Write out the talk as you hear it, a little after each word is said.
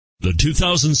The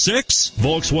 2006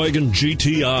 Volkswagen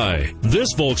GTI.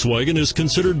 This Volkswagen is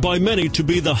considered by many to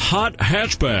be the hot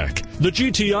hatchback. The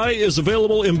GTI is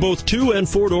available in both 2- and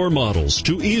 4-door models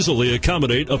to easily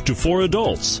accommodate up to 4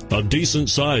 adults. A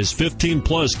decent-sized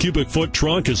 15-plus cubic foot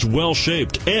trunk is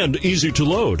well-shaped and easy to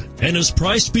load and is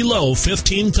priced below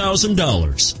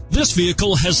 $15,000. This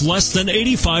vehicle has less than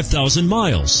 85,000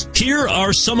 miles. Here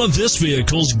are some of this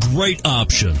vehicle's great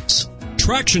options: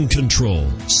 traction control,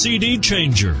 CD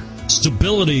changer,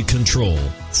 stability control,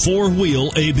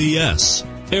 4-wheel ABS,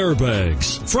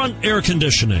 airbags, front air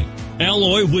conditioning,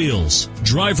 alloy wheels,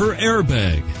 driver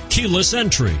airbag, keyless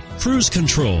entry, cruise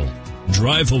control.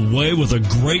 Drive away with a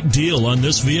great deal on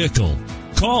this vehicle.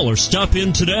 Call or stop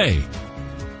in today.